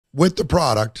with the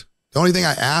product, the only thing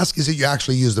I ask is that you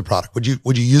actually use the product. Would you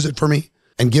use it for me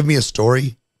and give me a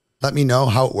story? Let me know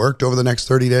how it worked over the next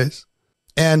 30 days.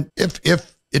 And if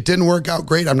it didn't work out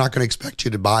great, I'm not going to expect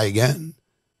you to buy again.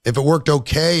 If it worked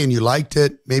okay and you liked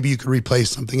it, maybe you could replace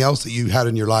something else that you had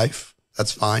in your life.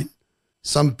 That's fine.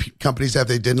 Some companies, if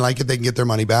they didn't like it, they can get their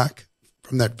money back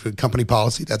from that company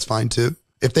policy. That's fine too.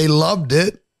 If they loved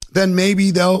it, then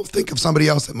maybe they'll think of somebody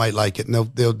else that might like it and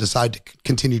they'll decide to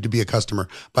continue to be a customer.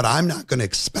 But I'm not going to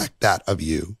expect that of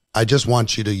you. I just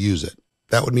want you to use it.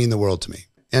 That would mean the world to me.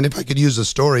 And if I could use the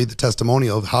story, the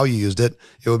testimonial of how you used it,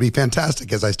 it would be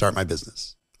fantastic as I start my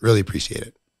business. Really appreciate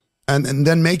it. And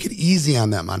then make it easy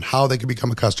on them on how they can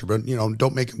become a customer. You know,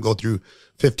 don't make them go through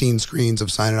 15 screens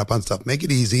of signing up on stuff. Make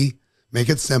it easy, make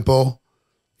it simple,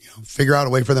 you know, figure out a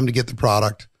way for them to get the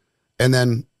product. And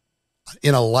then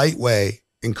in a light way,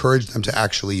 encourage them to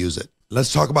actually use it.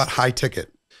 Let's talk about high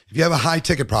ticket. If you have a high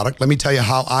ticket product, let me tell you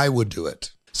how I would do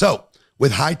it. So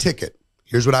with high ticket,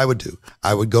 here's what I would do.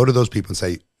 I would go to those people and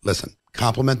say, listen,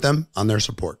 compliment them on their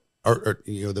support or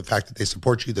you know, the fact that they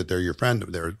support you, that they're your friend,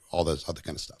 they're all this other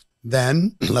kind of stuff.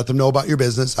 Then let them know about your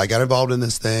business. I got involved in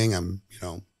this thing. I'm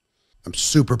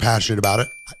super passionate about it.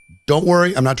 Don't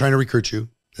worry. I'm not trying to recruit you.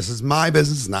 This is my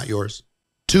business. It's not yours.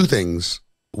 Two things.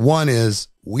 One is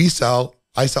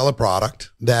I sell a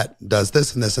product that does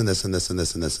this and this and this and this and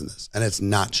this and this and this. And it's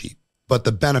not cheap, but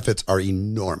the benefits are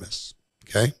enormous.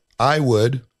 Okay. I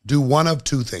would do one of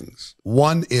two things.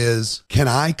 One is, can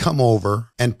I come over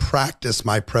and practice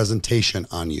my presentation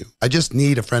on you? I just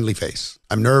need a friendly face.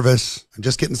 I'm nervous. I'm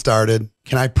just getting started.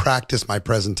 Can I practice my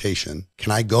presentation?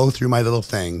 Can I go through my little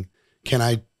thing? Can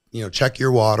I, check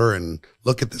your water and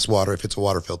look at this water if it's a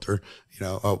water filter,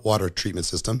 a water treatment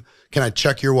system? Can I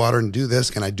check your water and do this?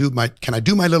 Can I do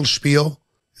my little spiel?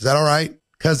 Is that all right?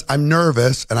 Because I'm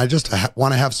nervous and I just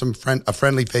want to have a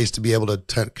friendly face to be able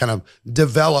to kind of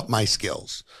develop my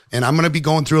skills. And I'm going to be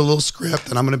going through a little script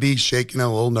and I'm going to be shaking, a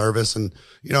little nervous, and,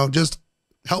 just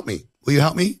help me. Will you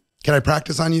help me? Can I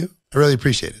practice on you? I really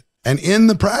appreciate it. And in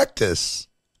the practice,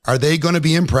 are they going to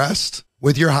be impressed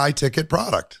with your high ticket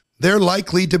product? They're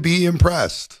likely to be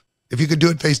impressed. If you could do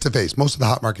it face to face, most of the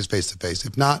hot market is face to face.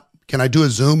 If not, can I do a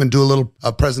Zoom and do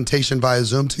a presentation via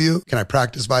Zoom to you? Can I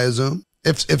practice via Zoom?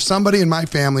 If somebody in my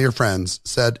family or friends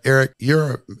said, Eric,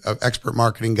 you're an expert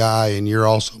marketing guy and you're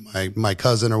also my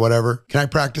cousin or whatever, can I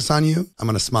practice on you? I'm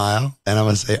going to smile and I'm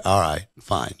going to say, all right,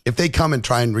 fine. If they come and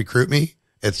try and recruit me,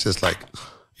 it's just like,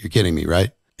 you're kidding me,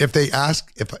 right? If they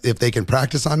ask if they can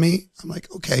practice on me, I'm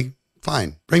like, okay,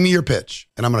 fine. Bring me your pitch.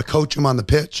 And I'm going to coach them on the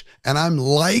pitch. And I'm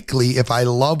likely, if I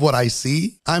love what I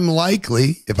see, I'm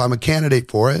likely, if I'm a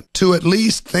candidate for it, to at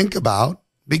least think about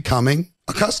becoming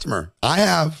a customer. I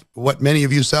have what many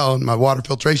of you sell in my water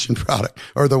filtration product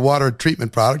or the water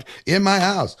treatment product in my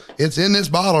house. It's in this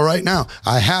bottle right now.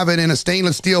 I have it in a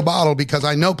stainless steel bottle because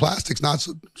I know plastic's not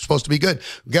supposed to be good.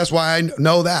 Guess why I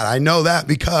know that? I know that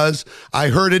because I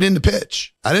heard it in the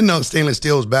pitch. I didn't know stainless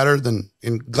steel was better than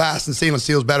glass and stainless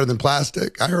steel is better than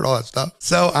plastic. I heard all that stuff.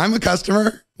 So I'm a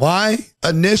customer. Why?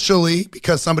 Initially,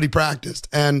 because somebody practiced,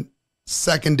 and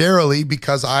secondarily,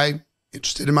 because I'm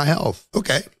interested in my health.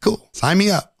 Okay, cool. Sign me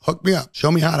up. Hook me up.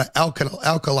 Show me how to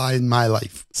alkaline my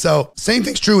life. So same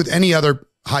thing's true with any other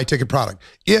high ticket product.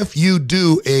 If you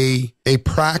do a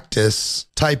practice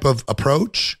type of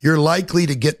approach, you're likely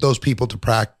to get those people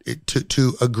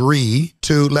to agree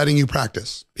to letting you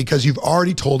practice because you've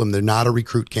already told them they're not a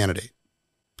recruit candidate.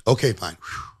 Okay, fine.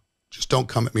 Just don't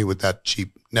come at me with that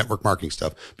cheap network marketing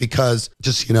stuff because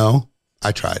just,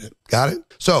 I tried it. Got it?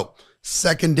 So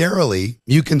secondarily,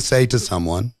 you can say to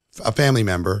someone, a family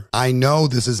member, I know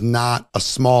this is not a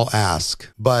small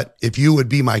ask, but if you would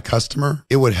be my customer,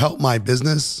 it would help my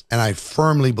business. And I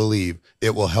firmly believe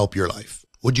it will help your life.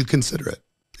 Would you consider it?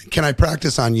 Can I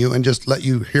practice on you and just let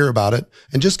you hear about it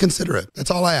and just consider it? That's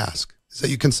all I ask, is that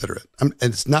you consider it. And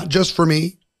it's not just for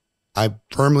me. I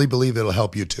firmly believe it'll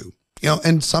help you too.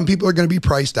 And some people are going to be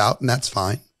priced out and that's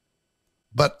fine,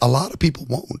 but a lot of people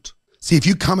won't. See, if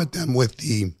you come at them with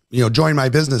the, join my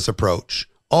business approach,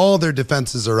 all their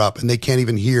defenses are up and they can't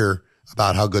even hear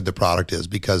about how good the product is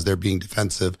because they're being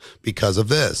defensive because of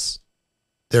this.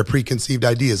 Their preconceived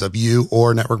ideas of you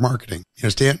or network marketing. You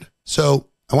understand? So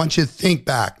I want you to think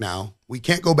back now. We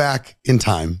can't go back in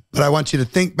time, but I want you to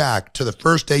think back to the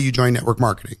first day you joined network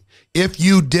marketing. If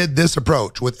you did this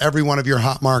approach with every one of your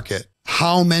hot market,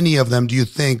 how many of them do you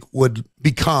think would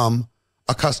become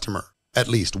a customer at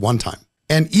least one time?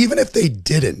 And even if they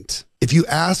didn't, if you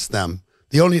ask them,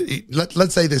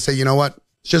 let's say they say, you know what,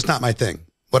 it's just not my thing.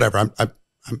 Whatever,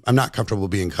 I'm not comfortable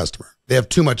being a customer. They have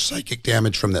too much psychic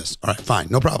damage from this. All right, fine,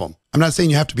 no problem. I'm not saying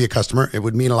you have to be a customer. It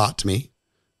would mean a lot to me.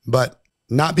 but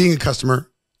not being a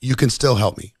customer, you can still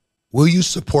help me. Will you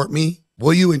support me?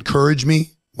 Will you encourage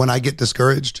me when I get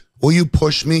discouraged? Will you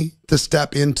push me to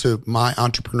step into my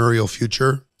entrepreneurial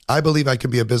future? I believe I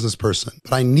can be a business person,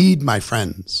 but I need my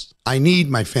friends. I need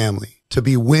my family to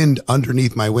be wind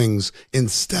underneath my wings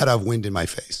instead of wind in my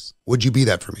face. Would you be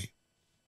that for me?